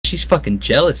she's fucking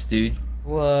jealous, dude.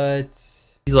 What?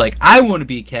 He's like, I want to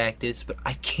be a cactus, but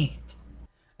I can't.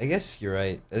 I guess you're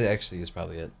right. That actually is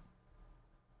probably it.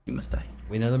 You must die.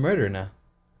 We know the murderer now.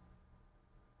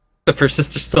 The first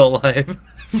sister's still alive.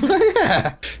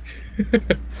 Yeah.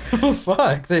 Oh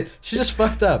fuck! She just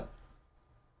fucked up.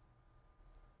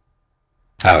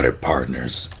 Howdy,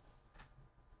 partners.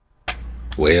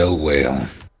 Well, well.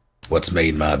 What's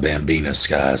made my Bambina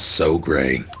skies so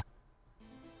gray?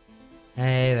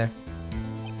 Hey there.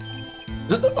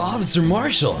 Officer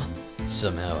Marshall!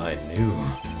 Somehow I knew.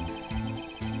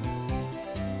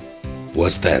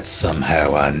 What's that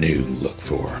somehow I knew look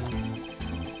for?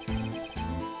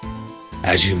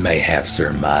 As you may have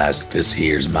surmised, this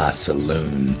here's my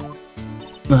saloon.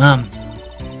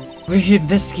 We're here to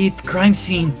investigate the crime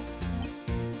scene.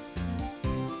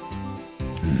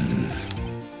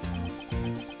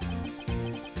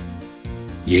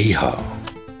 Yeehaw.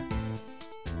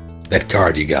 That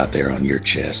card you got there on your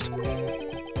chest.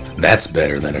 That's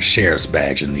better than a sheriff's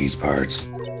badge in these parts.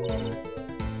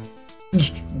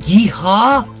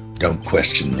 Yeehaw? Don't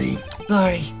question me.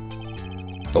 Sorry.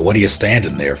 But what are you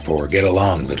standing there for? Get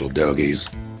along, little doggies.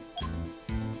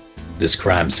 This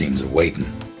crime scene's awaiting.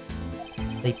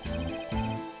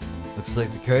 Looks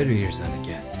like the card reader's on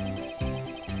again.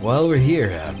 While we're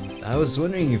here, I was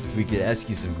wondering if we could ask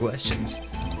you some questions.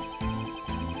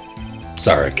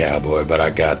 Sorry, cowboy, but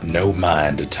I got no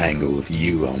mind to tangle with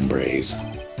you hombres.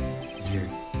 You're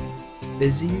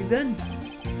busy then?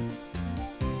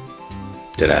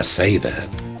 Did I say that?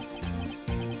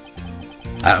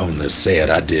 I only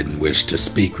said I didn't wish to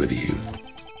speak with you.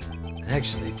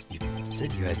 Actually, you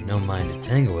said you had no mind to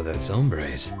tangle with us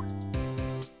hombres.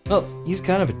 Well, he's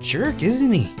kind of a jerk,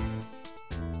 isn't he?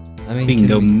 I mean,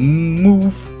 Bingo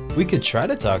move. we could try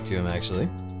to talk to him, actually.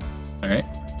 Alright.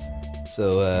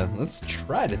 So, let's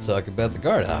try to talk about the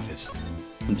guard office.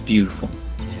 It's beautiful.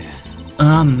 Yeah.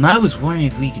 I was wondering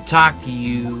if we could talk to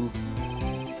you.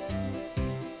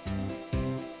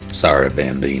 Sorry,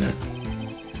 Bambina.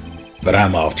 But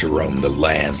I'm off to roam the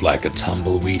lands like a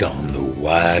tumbleweed on the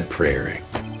wide prairie.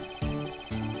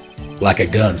 Like a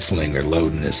gunslinger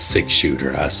loading his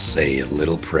six-shooter, I say a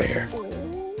little prayer.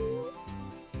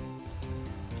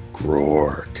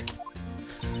 Grork.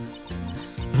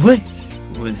 What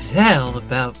was that all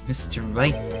about, Mr.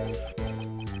 Wright?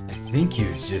 I think he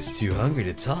was just too hungry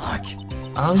to talk.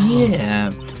 Oh yeah.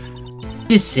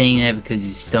 Just saying that because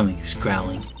his stomach was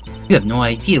growling. You have no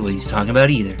idea what he's talking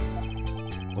about either.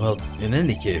 Well, in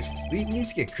any case, we need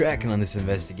to get cracking on this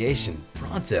investigation.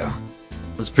 Pronto.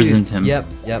 Let's present him. Yep,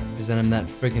 present him that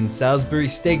freaking Salisbury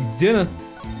steak dinner.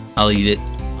 I'll eat it.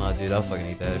 Oh, dude, I'll fucking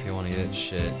eat that if you want to eat it.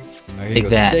 Shit. Alright, here Take you go.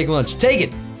 that. Steak lunch. Take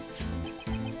it!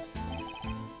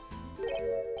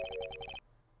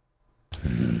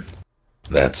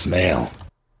 That smell.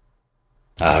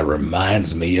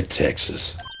 Reminds me of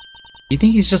Texas. You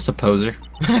think he's just a poser?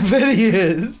 I bet he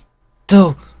is.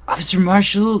 So, Officer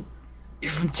Marshall,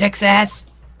 you're from Texas?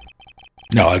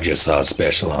 No, I just saw a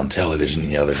special on television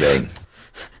the other day.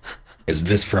 Is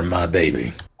this from my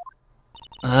baby?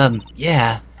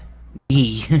 Yeah.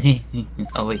 Me.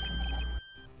 Oh, wait.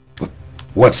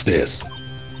 What's this?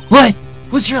 What?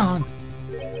 What's wrong?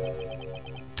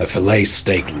 A filet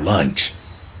steak lunch.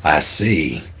 I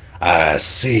see. I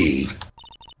see.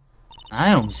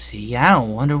 I don't see. I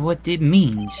don't wonder what it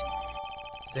means.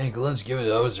 Steak lunch given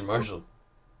to Officer Marshall.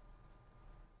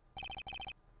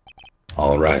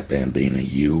 All right, Bambina,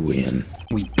 you win.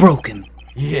 We broke him.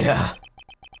 Yeah.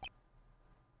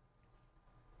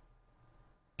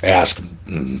 Ask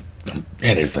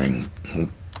anything.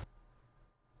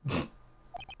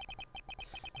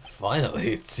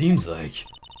 Finally, it seems like.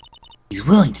 He's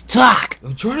willing to talk.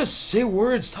 I'm trying to say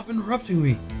words. Stop interrupting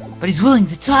me. But he's willing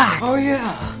to talk. Oh,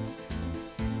 yeah.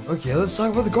 Okay, let's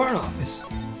talk about the guard office.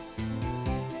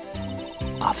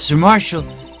 Officer Marshall,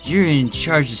 you're in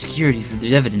charge of security for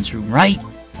the evidence room, right?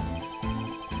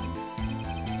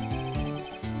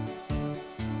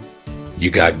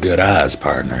 You got good eyes,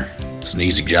 partner. It's an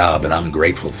easy job, and I'm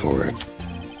grateful for it.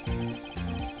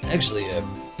 Actually,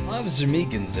 Officer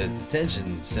Meekins at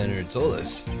detention center told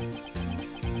us.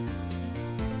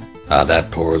 Ah,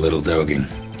 that poor little doggy.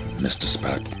 Missed a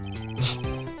spot.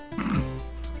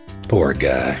 Poor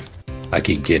guy. I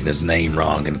keep getting his name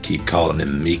wrong and keep calling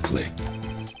him Meekly.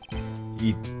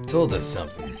 He told us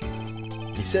something.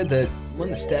 He said that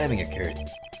when the stabbing occurred,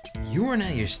 you weren't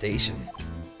at your station.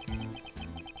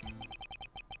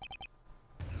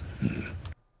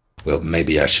 Well,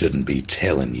 maybe I shouldn't be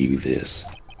telling you this.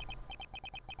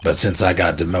 But since I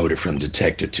got demoted from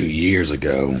detective 2 years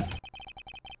ago,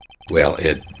 well,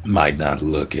 it might not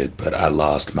look it, but I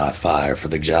lost my fire for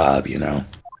the job, you know.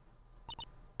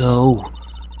 So,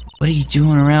 what are you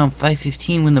doing around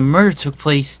 5:15 when the murder took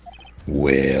place?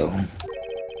 Well,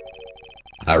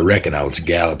 I reckon I was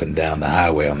galloping down the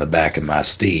highway on the back of my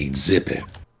steed, Zippy.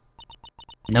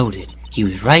 Noted. He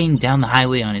was riding down the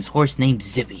highway on his horse named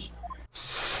Zippy.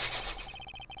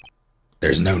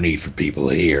 There's no need for people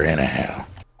here anyhow.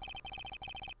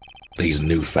 These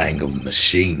newfangled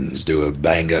machines do a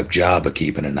bang-up job of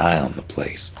keeping an eye on the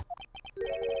place.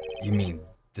 You mean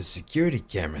the security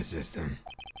camera system?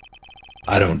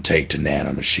 I don't take to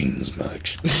nanomachines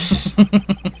much.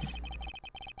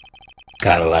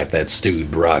 Kinda like that stewed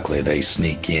broccoli they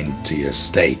sneak into your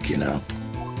steak, you know?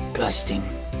 Disgusting.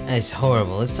 That's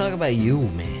horrible. Let's talk about you,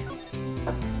 man.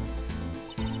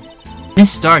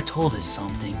 Miss Starr told us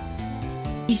something.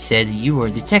 He said that you were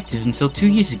a detective until 2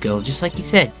 years ago, just like he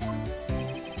said.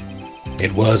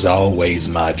 It was always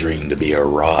my dream to be a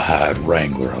rawhide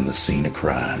wrangler on the scene of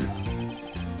crime.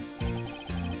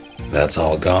 That's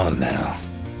all gone now,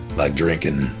 like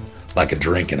a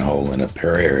drinking hole in a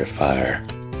prairie fire.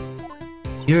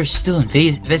 You're still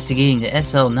investigating the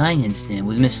SL9 incident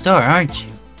with Miss Starr, aren't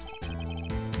you?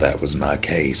 That was my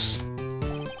case.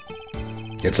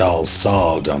 It's all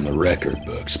solved on the record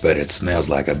books, but it smells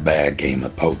like a bad game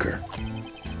of poker.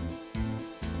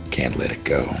 Can't let it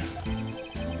go.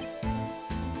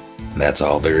 That's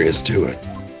all there is to it.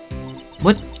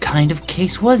 What kind of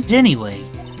case was it anyway?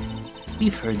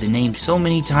 We've heard the name so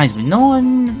many times, but no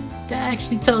one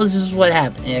actually tells us this is what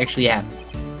happened. It actually happened.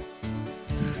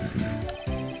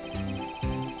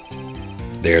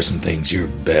 There are some things you're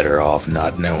better off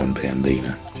not knowing,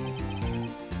 Bambina.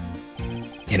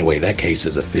 Anyway, that case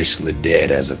is officially dead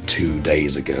as of 2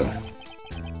 days ago.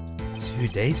 2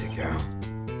 days ago?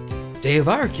 Day of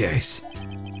our case?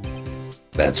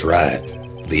 That's right.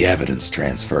 The evidence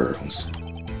transfers.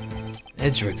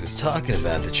 Edgeworth was talking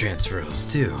about the transfers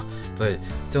too, but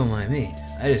don't mind me.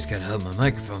 I just gotta hold my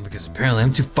microphone because apparently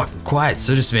I'm too fucking quiet,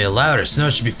 so I just made it louder, so now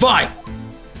it should be fine!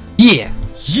 Yeah!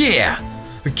 Yeah!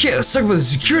 Okay, let's talk about the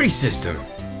security system!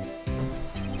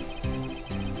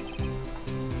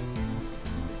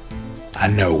 I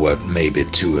know what maybe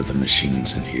 2 of the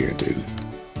machines in here do.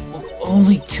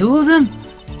 Only 2 of them?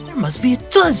 There must be a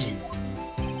dozen!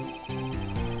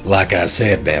 Like I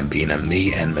said, Bambina,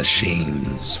 me and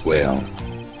machines, well,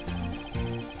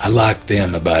 I like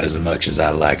them about as much as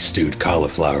I like stewed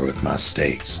cauliflower with my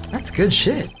steaks. That's good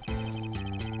shit.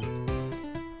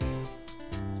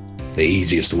 The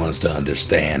easiest ones to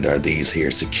understand are these here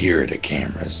security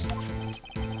cameras.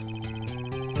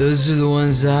 Those are the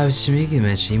ones that Officer Meekin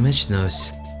mentioned. He mentioned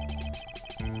those.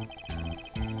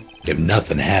 If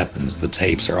nothing happens, the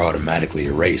tapes are automatically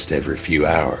erased every few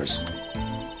hours.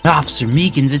 Officer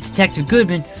Meekins and Detective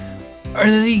Goodman,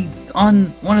 are they on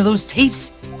one of those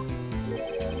tapes?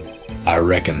 I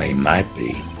reckon they might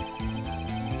be.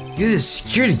 You're the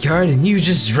security guard and you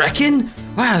just reckon?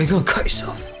 Wow, you're gonna cut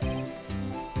yourself.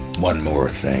 One more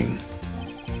thing.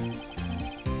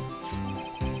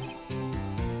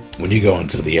 When you go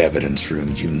into the evidence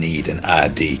room, you need an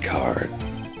ID card.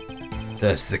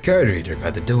 That's the card reader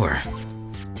by the door.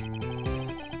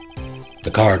 The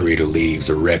card reader leaves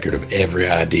a record of every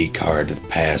ID card that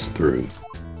passed through.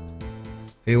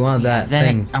 We want that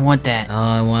thing. I want that. Oh,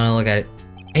 I want to look at it.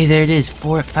 Hey, there it is.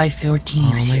 514.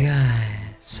 Oh my god.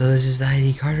 So this is the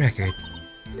ID card record.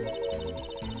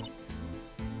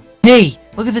 Hey,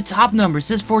 look at the top number. It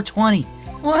says 420.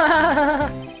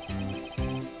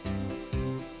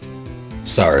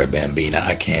 Sorry, Bambina,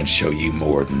 I can't show you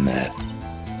more than that.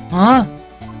 Huh?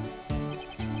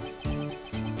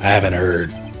 I haven't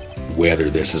heard whether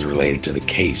this is related to the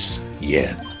case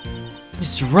yet.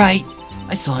 Mr. Wright,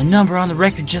 I saw a number on the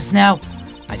record just now.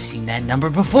 I've seen that number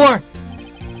before.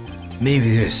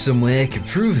 Maybe there's some way I could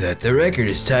prove that the record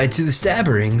is tied to the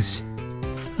stabberings.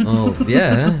 Oh,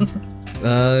 yeah.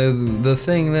 The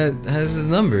thing that has the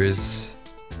numbers.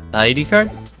 The ID card?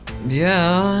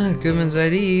 Yeah, Goodman's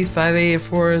ID,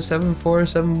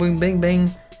 5884747 bing bing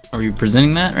bing. Are you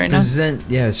presenting that right now?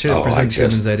 Yeah, sure, Oh, present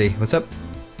Goodman's ID. What's up?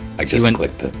 I just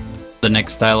clicked the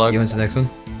next dialogue. You want to the next one?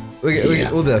 Yeah.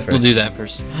 We'll do that first. We'll do that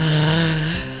first.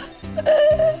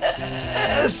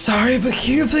 Sorry, but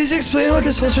can you please explain what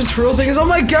this whole transferal thing is? Oh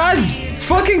my god!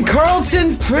 Fucking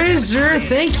Carlton Prisoner,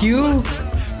 thank you!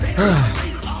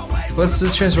 What's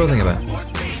this transferal thing about?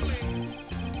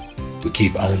 We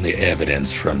keep only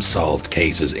evidence from solved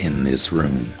cases in this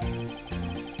room.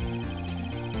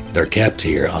 They're kept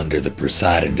here under the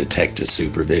presiding detective's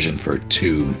supervision for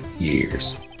 2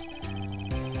 years.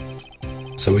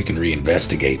 So we can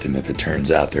reinvestigate them if it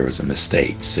turns out there was a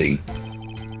mistake, see?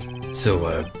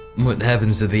 So, what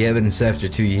happens to the evidence after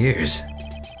 2 years?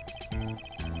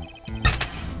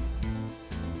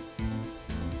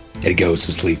 It goes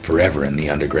to sleep forever in the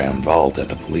underground vault at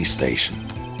the police station.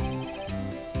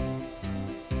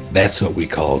 That's what we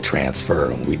call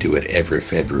transfer, and we do it every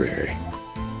February.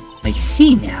 I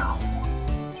see now.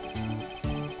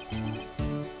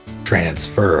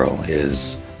 Transferal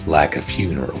is like a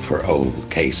funeral for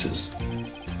old cases.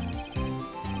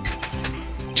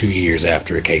 2 years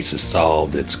after a case is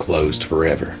solved, it's closed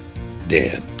forever.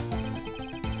 Dead.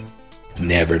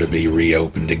 Never to be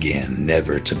reopened again,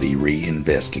 never to be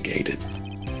reinvestigated.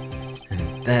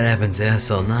 And that happened to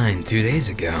SL9 2 days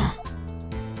ago.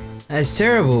 That's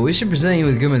terrible. We should present you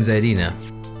with Goodman's ID now.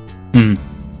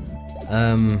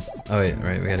 Oh wait,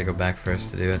 right, we gotta go back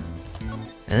first to do it.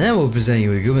 And then we'll present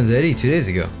you with Goodman's ID 2 days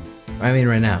ago. I mean,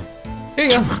 right now. Here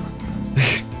you go.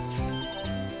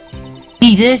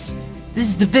 See this? This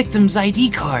is the victim's ID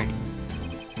card.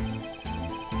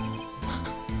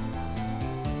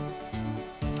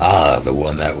 Ah, the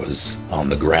one that was on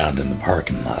the ground in the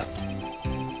parking lot.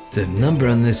 The number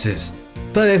on this is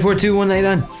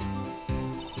 5842199.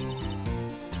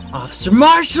 Officer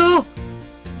Marshall!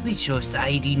 Please show us the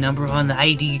ID number on the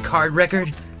ID card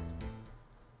record.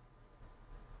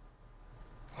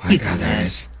 Oh my god, there it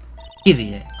is. Give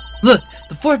it that. Look,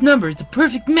 the fourth number is a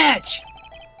perfect match.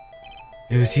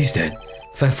 It was used at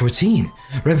 5:14,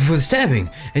 right before the stabbing,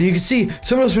 and you can see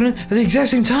someone else went in at the exact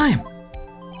same time.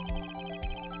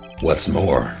 What's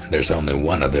more, there's only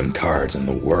one of them cards in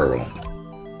the world.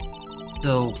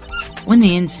 So, when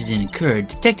the incident occurred,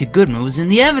 Detective Goodman was in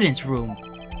the evidence room.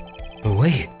 But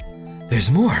wait, there's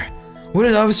more. What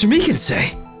did Officer Meekin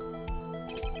say?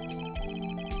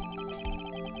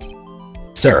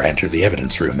 Sir, enter the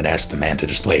evidence room and ask the man to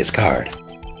display his card.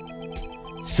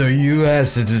 So you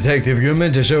asked the Detective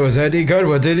Goodman to show his ID card,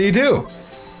 what did he do?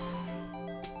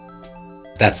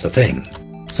 That's the thing.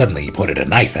 Suddenly he pointed a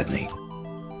knife at me.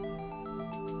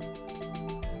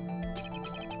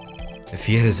 If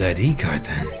he had his ID card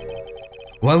then,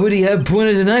 why would he have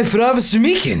pointed a knife at Officer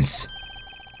Meekins?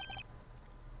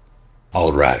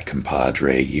 Alright,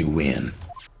 compadre, you win.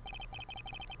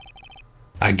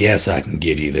 I guess I can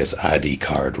give you this ID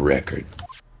card record.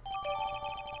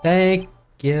 Thank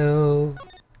you.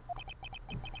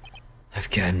 I've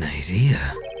got an idea.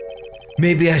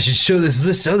 Maybe I should show this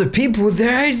list to other people with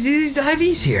their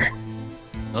IDs here.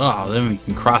 Oh, then we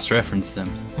can cross-reference them.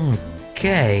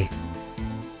 Okay.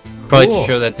 Probably Cool. just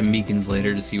show that to Meekins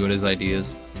later to see what his ID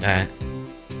is. Alright.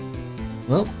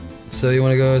 Well, so you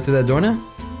want to go through that door now?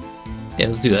 Yeah,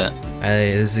 let's do that.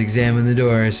 Let's examine the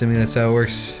door, assuming that's how it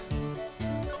works.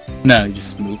 No, you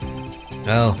just move.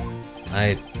 Oh,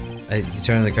 you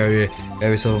turn on the card reader,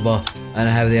 grab yourself a ball. I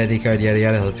don't have the ID card, yada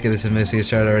yada. Let's get this investigation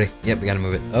started already. Yep, we gotta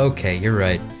move it. Okay, you're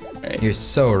right. Right. You're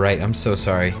so right. I'm so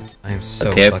sorry. I'm so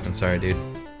Okay. fucking sorry, dude.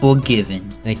 Forgiven.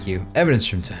 Thank you.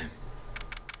 Evidence room time.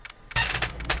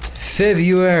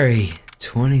 February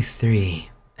 23.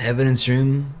 Evidence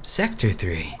room, Sector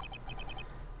 3.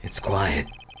 It's quiet.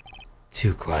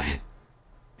 Too quiet.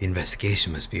 The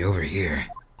investigation must be over here.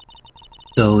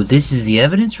 So this is the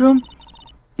evidence room?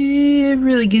 It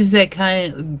really gives that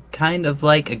kind of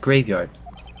like a graveyard.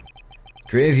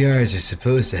 Graveyards are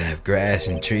supposed to have grass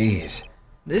and trees.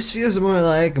 This feels more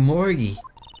like a morgue.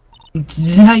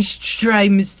 Nice try,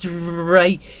 Mr.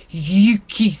 Wright. You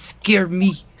keep scared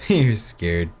me. You're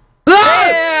scared.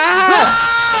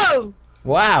 Ah! No!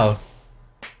 Wow.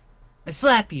 I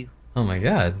slap you. Oh my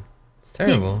god. It's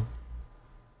terrible.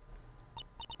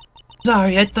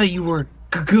 Sorry, I thought you were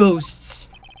ghosts.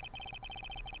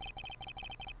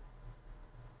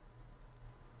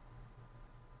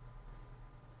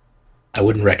 I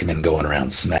wouldn't recommend going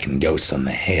around smacking ghosts on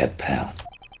the head, pal.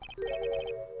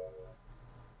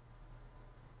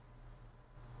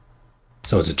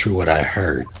 So is it true what I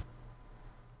heard?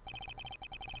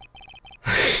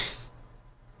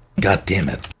 God damn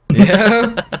it.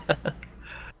 Yeah.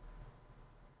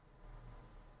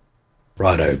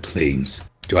 Righto, please.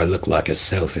 Do I look like a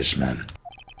selfish man?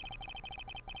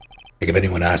 Like if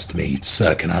anyone asked me,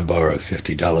 sir, can I borrow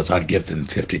 $50? I'd give them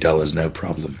 $50, no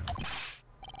problem.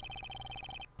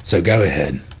 So go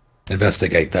ahead.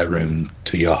 Investigate that room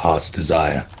to your heart's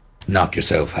desire. Knock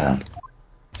yourself out.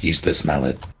 Use this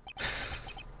mallet.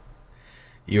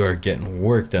 You are getting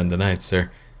work done tonight,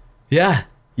 sir. Yeah,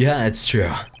 it's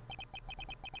true.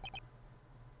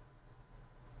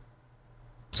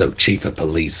 So Chief of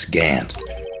Police Gant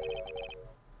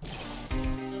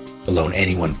will loan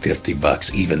anyone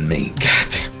 $50, even me. God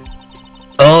damn.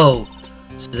 Oh,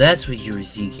 so that's what you were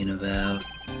thinking about.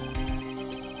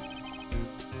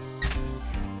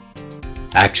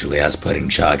 Actually, I was put in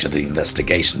charge of the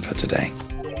investigation for today.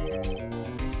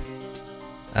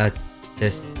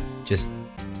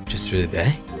 Just for the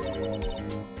day?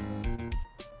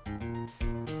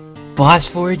 boss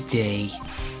for a day.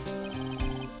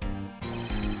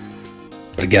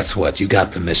 But guess what? You got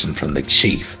permission from the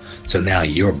chief, so now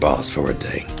you're boss for a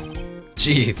day.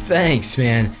 Gee, thanks,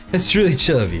 man. That's really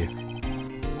chill of you.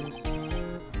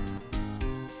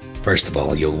 First of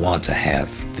all, you'll want to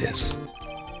have this.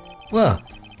 Well,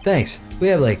 thanks. We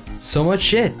have like so much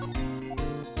shit.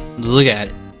 Look at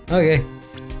it. Okay,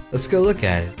 let's go look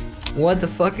at it. What the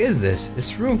fuck is this?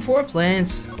 It's room 4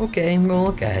 plans. Okay, I'm gonna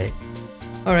look at it.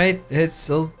 Alright, it's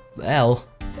a L.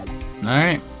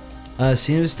 Alright.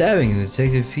 Scene of stabbing,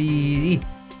 Detective PD.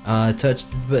 Touch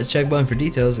the check button for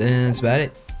details, and that's about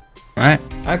it. Alright.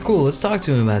 Alright, cool. Let's talk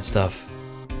to him about stuff.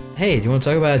 Hey, do you want to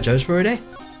talk about a judge for a day?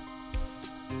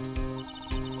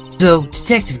 So,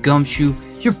 Detective Gumshoe,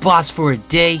 you're boss for a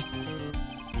day.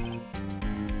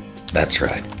 That's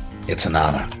right. It's an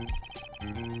honor.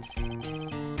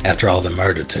 After all, the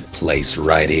murder took place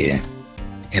right here,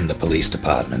 in the police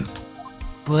department.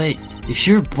 But if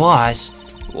you're boss,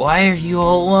 why are you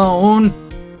all alone?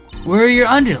 Where are your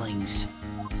underlings?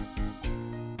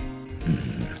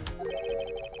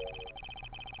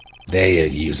 They are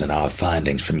using our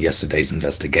findings from yesterday's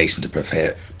investigation to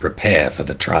prepare for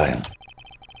the trial.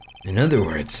 In other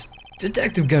words,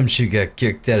 Detective Gumshoe got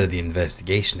kicked out of the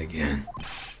investigation again.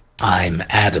 I'm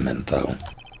adamant, though.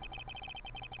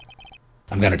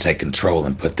 I'm gonna take control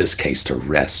and put this case to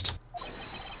rest.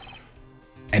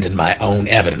 And in my own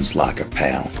evidence locker,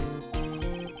 pal.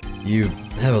 You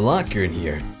have a locker in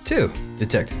here, too,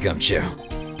 Detective Gumshoe.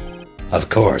 Of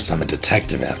course, I'm a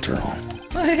detective after all.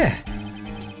 Oh yeah.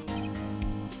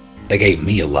 They gave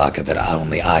me a locker that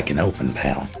only I can open,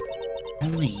 pal.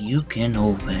 Only you can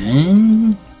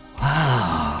open.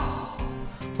 Wow.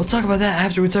 We'll talk about that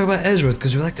after we talk about Edgeworth,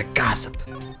 because we like to gossip.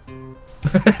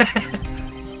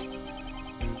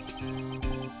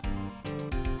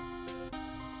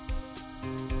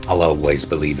 I'll always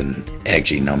believe in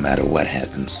Eggy no matter what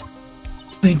happens.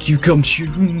 Thank you, Gumshoe.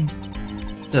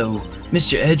 So,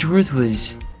 Mr. Edgeworth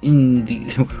was in the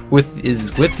with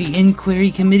the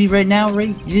inquiry committee right now,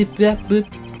 right? Zip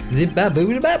bap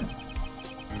booty bap.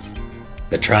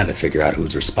 They're trying to figure out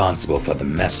who's responsible for the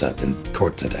mess up in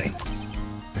court today.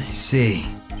 I see.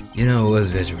 You know it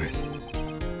was Edgeworth.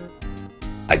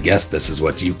 I guess this is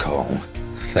what you call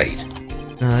fate.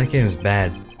 No, that game was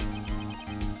bad.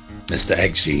 Mr.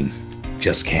 Eggy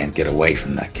just can't get away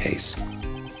from that case.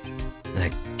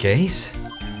 That case?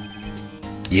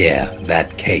 Yeah,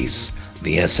 that case.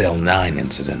 The SL9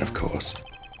 incident, of course.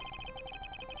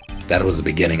 That was the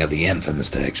beginning of the end for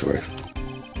Mr. Edgeworth.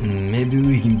 Maybe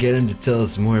we can get him to tell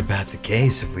us more about the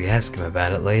case if we ask him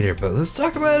about it later, but let's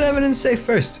talk about evidence safe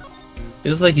first.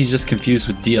 Feels like he's just confused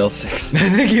with DL6. I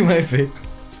think he might be.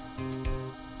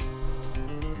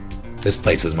 This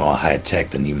place is more high-tech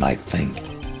than you might think.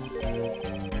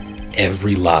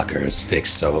 Every locker is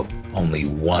fixed so only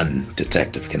one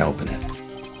detective can open it.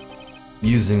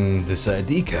 Using this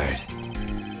ID card.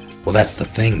 Well, that's the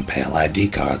thing, pal. ID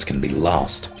cards can be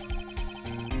lost.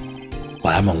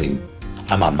 Well,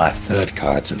 I'm on my 3rd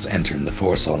card since entering the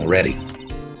force already.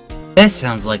 That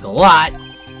sounds like a lot.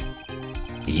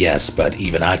 Yes, but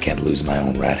even I can't lose my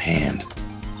own right hand.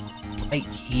 Right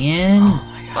hand? Oh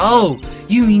my god. Oh,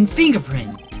 you mean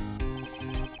fingerprint?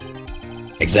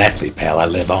 Exactly, pal. I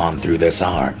live on through this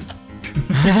arm.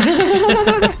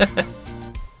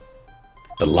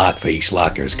 The lock for each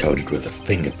locker is coded with a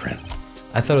fingerprint.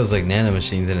 I thought it was like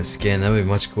nanomachines in his skin. That would be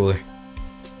much cooler.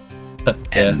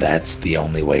 And that's the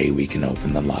only way we can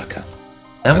open the locker.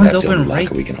 That Or one's that's the open only right.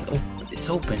 locker we can open. Oh, it's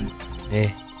open.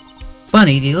 Eh.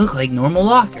 Funny, they look like normal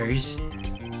lockers.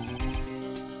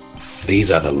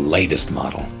 These are the latest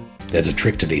model. There's a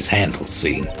trick to these handles,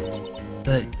 see?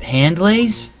 The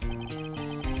handlays?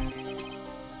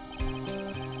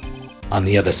 On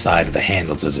the other side of the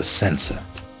handles is a sensor.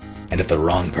 And if the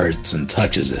wrong person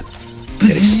touches it, it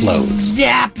explodes.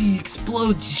 Zap! It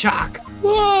explodes. Shock.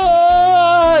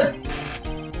 What?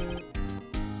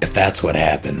 If that's what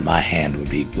happened, my hand would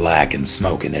be black and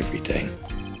smoking every day.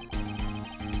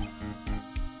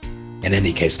 In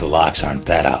any case, the locks aren't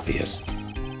that obvious.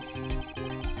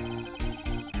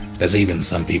 There's even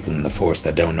some people in the force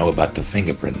that don't know about the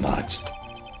fingerprint locks.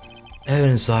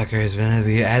 Evidence locker has been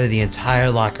added the entire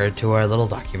locker to our little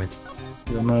document.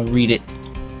 I'm gonna read it.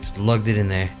 Just lugged it in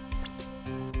there.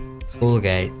 Let's go look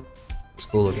at it. Let's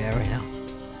go look at it right now.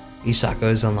 Each locker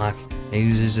is unlocked and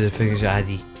uses a figure's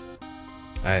ID.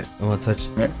 Alright, I want to touch.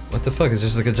 Right. What the fuck? It's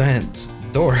just like a giant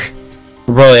door.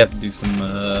 We'll probably have to do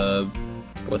some,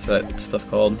 what's that stuff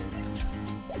called?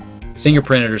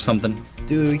 Fingerprinted or something.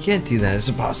 Dude, we can't do that. It's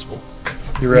impossible.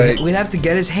 You're right. We'd have to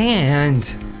get his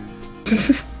hand.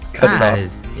 Cut it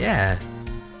off. Yeah.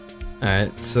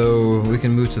 Alright, so we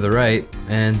can move to the right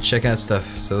and check out stuff.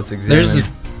 So let's examine.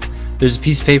 There's a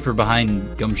piece of paper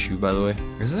behind Gumshoe, by the way.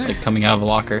 Is there? Like coming out of a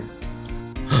locker.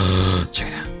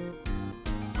 Check it out.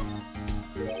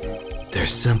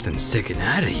 There's something sticking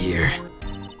out of here.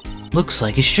 Looks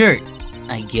like a shirt.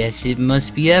 I guess it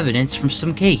must be evidence from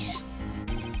some case.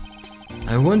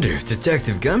 I wonder if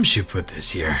Detective Gumshoe put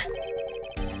this here.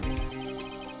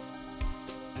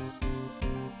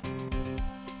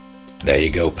 There you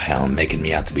go, pal, making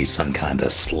me out to be some kind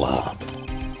of slob.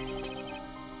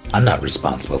 I'm not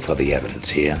responsible for the evidence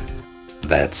here.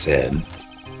 That said,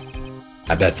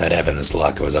 I bet that evidence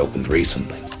locker was opened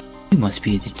recently. You must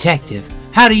be a detective.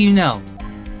 How do you know?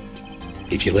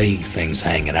 If you leave things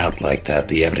hanging out like that,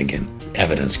 the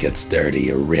evidence gets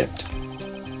dirty or ripped.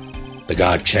 The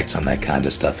guard checks on that kind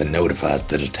of stuff and notifies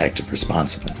the detective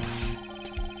responsible.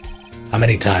 How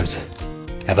many times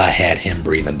have I had him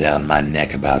breathing down my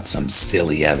neck about some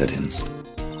silly evidence?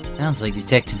 Sounds like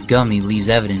Detective Gummy leaves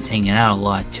evidence hanging out a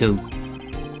lot, too.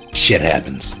 Shit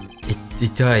happens.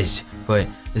 It does, but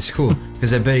it's cool,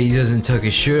 because I bet he doesn't tuck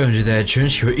his shirt under that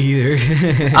trench coat either.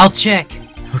 I'll check.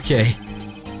 Okay.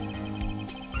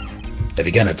 If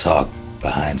you're gonna talk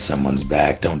behind someone's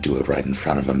back, don't do it right in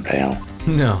front of them, pal.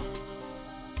 No.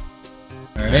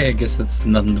 Alright, I guess that's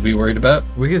nothing to be worried about.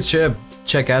 We could straight up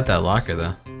check out that locker,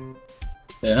 though.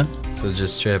 Yeah? So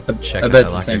just straight up check I out bet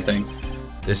that it's the locker. same thing.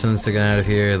 There's something sticking out of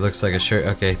here. It looks like a shirt.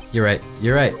 Okay, you're right.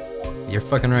 You're right. You're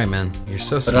fucking right, man. You're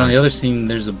so But smart. on the other scene,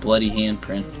 there's a bloody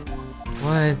handprint.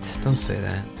 What? Don't say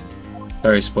that.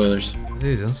 Sorry, spoilers.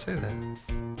 Dude, don't say that.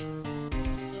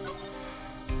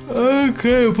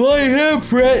 Okay, bloody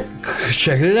handprint.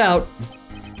 Checking it out.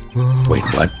 Whoa. Wait,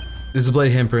 what? There's a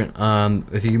bloody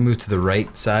handprint. If you move to the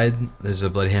right side, there's a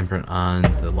bloody handprint on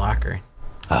the locker.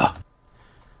 Ah,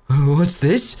 What's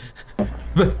this?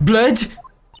 Blood?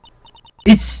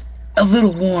 It's a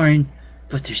little worn,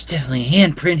 but there's definitely a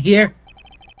handprint here.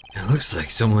 It looks like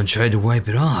someone tried to wipe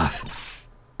it off.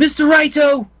 Mr.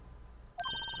 Righto!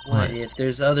 What? What if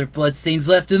there's other bloodstains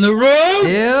left in the room?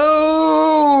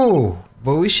 Ew!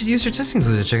 But we should use our testing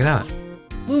tool to check it out.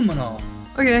 Luminol.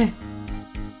 Okay.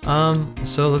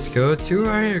 So let's go to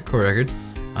our core record.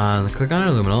 Click on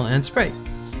our luminol and spray.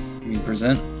 We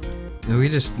present We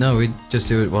just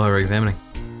do it while we're examining.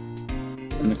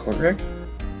 in the court rec.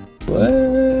 What?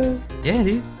 Yeah,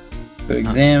 dude. Go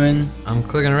examine. I'm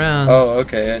clicking around. Oh,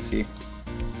 okay, I see.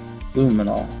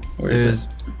 Luminol. Where is There's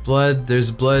it? blood. There's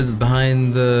blood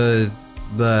behind the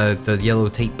yellow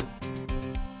tape.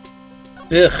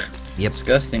 Ugh. Yep.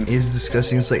 Disgusting. It's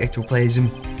disgusting. It's like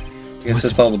ectoplasm. I guess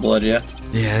that's all the blood, yeah?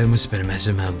 Yeah, it must have been a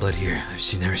massive amount of blood here.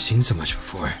 I've never seen so much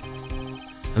before.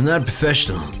 I'm not a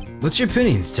professional. What's your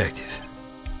opinion, detective?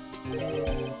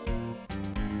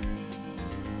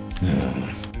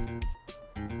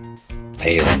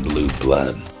 pale and blue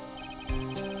blood.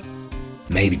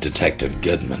 Maybe Detective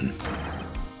Goodman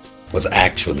was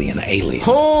actually an alien.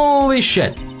 Holy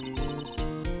shit!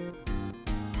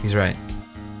 He's right.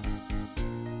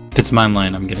 If it's my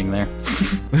line, I'm getting there.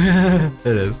 It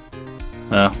is.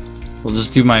 Oh. We'll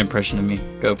just do my impression of me.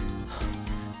 Go.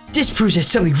 This proves that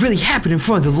something really happened in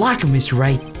front of the locker, Mr.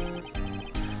 Wright.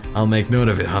 I'll make note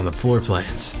of it on the floor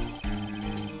plans.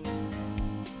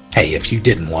 Hey, if you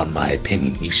didn't want my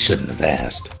opinion, you shouldn't have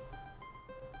asked.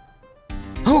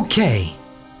 Okay.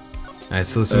 Alright,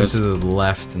 so let's move to the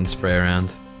left and spray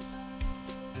around.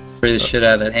 Spray the shit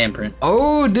out of that handprint.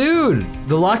 Oh, dude!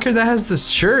 The locker that has the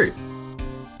shirt.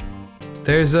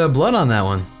 There's blood on that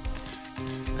one.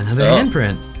 Another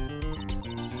handprint.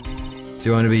 Do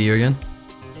you want to be you again?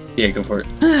 Yeah, go for it.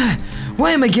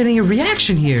 Why am I getting a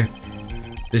reaction here?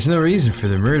 There's no reason for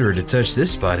the murderer to touch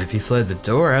this spot if he fled the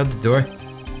door, out the door.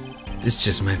 This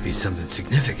just might be something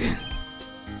significant.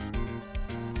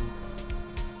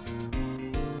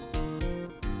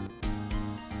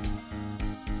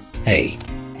 Hey,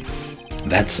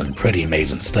 that's some pretty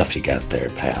amazing stuff you got there,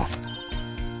 pal.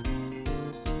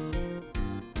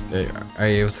 Are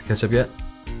you able to catch up yet?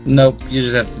 Nope, you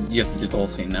just have to do the whole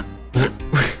scene now.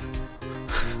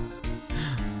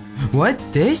 What?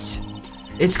 This?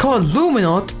 It's called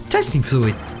luminol testing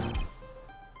fluid.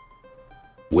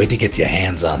 Where'd you get your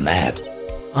hands on that?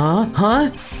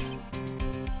 Huh?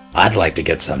 I'd like to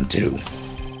get some too.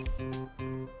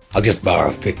 I'll just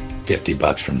borrow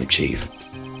 $50 from the chief.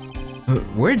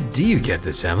 Where do you get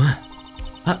this, Emma?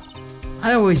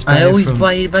 I always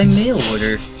buy it by mail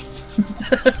order.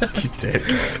 You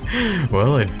did.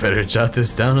 Well, I'd better jot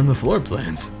this down on the floor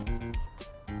plans.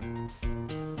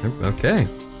 Okay.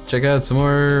 Check out some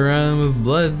more around with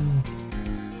blood.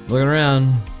 Looking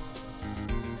around.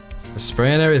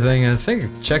 Spraying everything. I think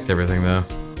I checked everything though.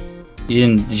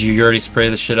 Did you already spray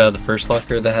the shit out of the first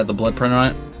locker that had the blood print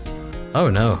on it? Oh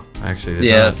no, I actually did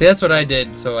Yeah, not. see, that's what I did,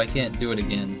 so I can't do it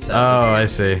again. Sadly. Oh, I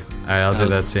see. Alright, I'll do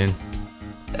that scene.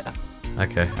 Yeah.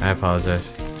 Okay, I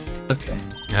apologize. Okay.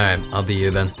 Alright, I'll be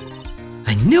you then.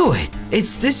 I knew it!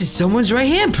 This is someone's right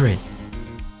handprint!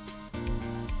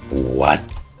 What?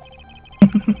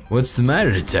 What's the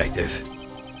matter, detective?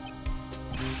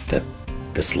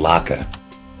 This locker.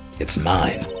 It's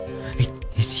mine.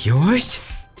 It's yours?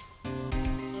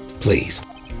 Please.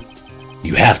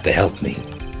 You have to help me.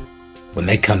 When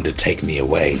they come to take me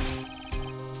away,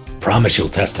 promise you'll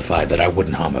testify that I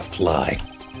wouldn't harm a fly.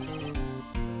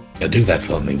 You'll do that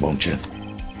for me, won't you?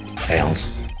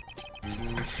 Hales?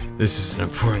 This is an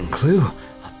important clue.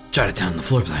 I'll jot it down in the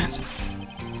floor plans.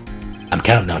 I'm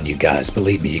counting on you guys.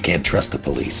 Believe me, you can't trust the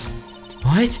police.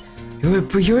 What?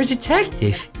 You're a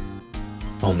detective.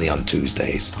 Only on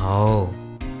Tuesdays. Oh.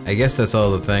 I guess that's all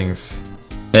the things.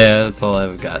 Yeah, that's all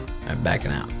I've got. I'm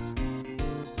backing out.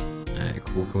 Alright,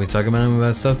 cool. Can we talk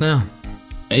about stuff now?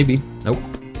 Maybe. Nope.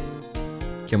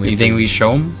 Can we You think we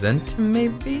show 'em? present him,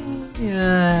 maybe?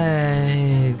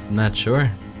 Not sure.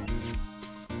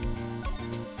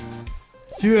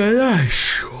 Yeah, not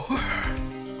sure.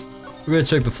 We're gonna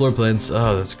check the floor plans.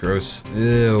 Oh, that's gross. Ew.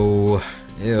 Ew.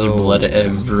 There's blood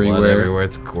There's everywhere. blood everywhere.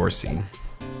 It's gorsy.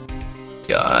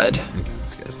 God. It's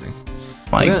disgusting.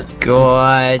 My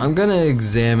God. I'm gonna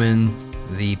examine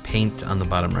the paint on the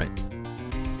bottom right.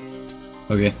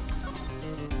 Okay.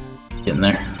 Get in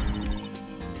there.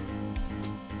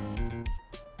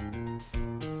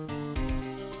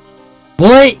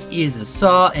 What is a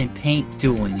saw and paint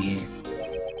doing here?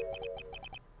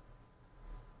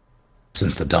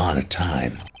 Since the dawn of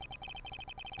time,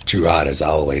 Gerard has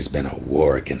always been a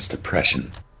war against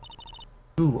oppression.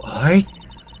 Ooh, Art?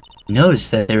 Notice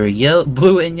that there are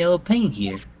blue and yellow paint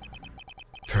here.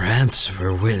 Perhaps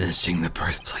we're witnessing the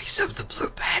birthplace of the Blue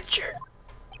Badger.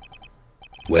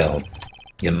 Well,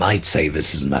 you might say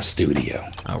this is my studio.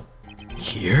 Oh,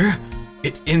 here?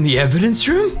 In the evidence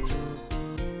room?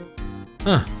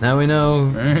 Huh, now we know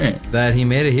Alright. that he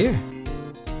made it here.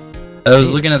 I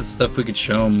was looking at the stuff we could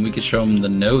show him. We could show him the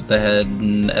note that had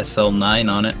an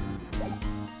SL9 on it.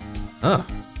 Oh,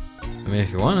 I mean,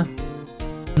 if you wanna.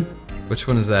 Which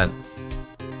one is that?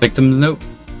 Victim's note.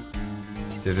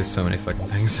 Dude, there's so many fucking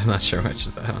things. I'm not sure which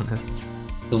is that one is.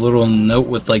 The little note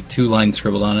with like 2 lines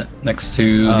scribbled on it next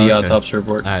to Oh, the okay. autopsy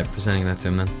report. Alright, presenting that to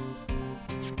him then.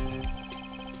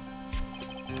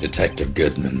 Detective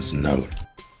Goodman's note.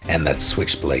 And that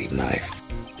switchblade knife.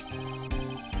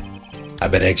 I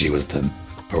bet Eggsy was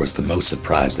the most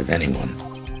surprised of anyone.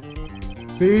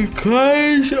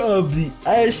 Because of the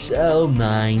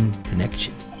SL9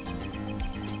 connection.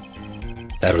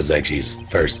 That was Eggsy's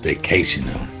first big case,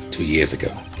 2 years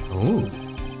ago. Ooh.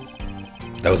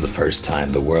 That was the first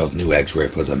time the world knew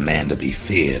Eggsworth was a man to be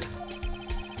feared.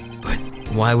 But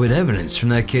why would evidence from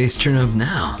that case turn up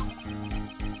now?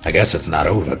 I guess it's not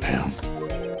over, pal.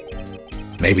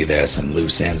 Maybe there are some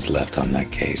loose ends left on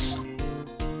that case.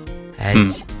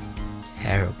 That's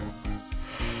terrible.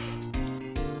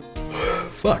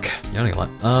 Fuck, yawning a lot.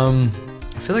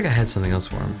 I feel like I had something else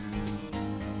for him.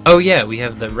 Oh yeah, we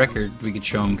have the record we could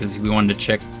show him because we wanted to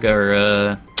check our,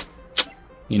 Oh,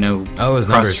 his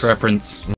numbers. cross-reference.